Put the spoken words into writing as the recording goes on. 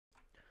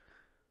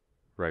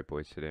Right,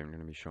 boys, today I'm going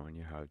to be showing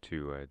you how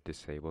to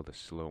disable the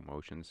slow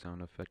motion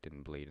sound effect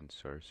in Blade and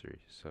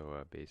Sorcery.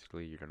 So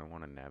basically, you're going to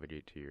want to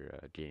navigate to your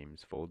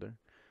games folder.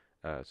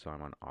 So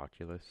I'm on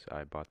Oculus.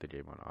 I bought the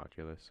game on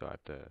Oculus, so I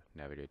have to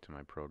navigate to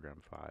my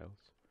program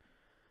files.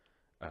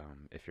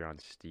 If you're on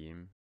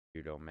Steam,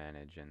 you go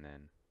manage and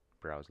then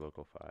browse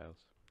local files,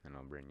 and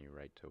it'll bring you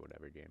right to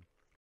whatever game.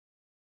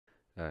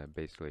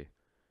 Basically,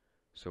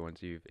 so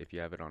if you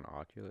have it on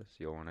Oculus,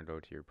 you'll want to go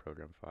to your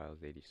program files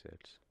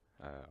 86,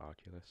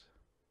 Oculus.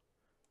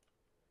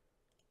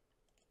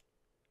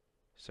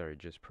 Sorry,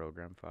 just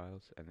program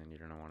files, and then you're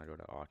gonna want to go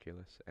to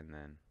Oculus, and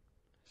then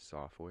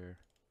software,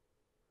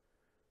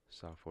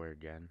 software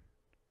again,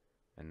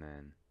 and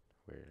then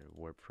where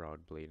Warp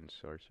Frog, Blade and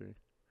Sorcery,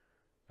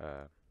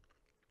 uh,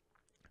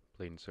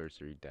 Blade and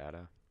Sorcery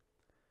data,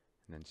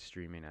 and then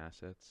streaming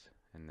assets,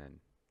 and then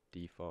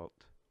default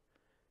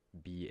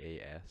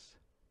BAS,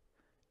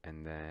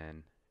 and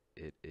then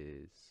it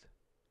is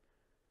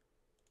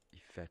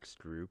effects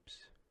groups,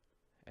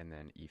 and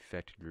then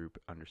effect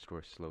group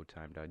underscore slow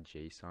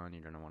time.json.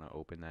 You're gonna want to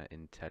open that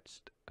in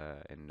text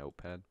in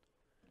Notepad,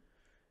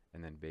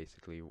 and then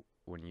basically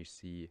when you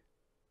see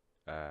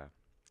uh,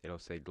 it'll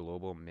say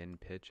global min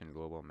pitch and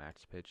global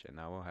max pitch, and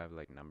that will have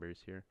like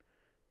numbers here.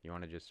 You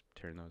want to just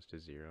turn those to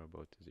zero,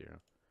 both to zero.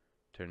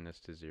 Turn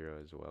this to zero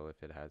as well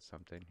if it has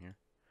something here,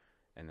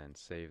 and then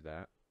save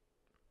that.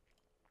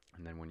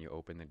 And then when you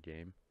open the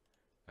game,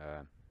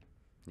 uh,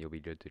 you'll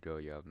be good to go.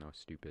 You have no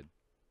stupid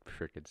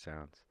frickin'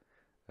 sounds.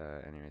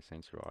 Anyways,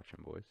 thanks for watching,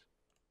 boys.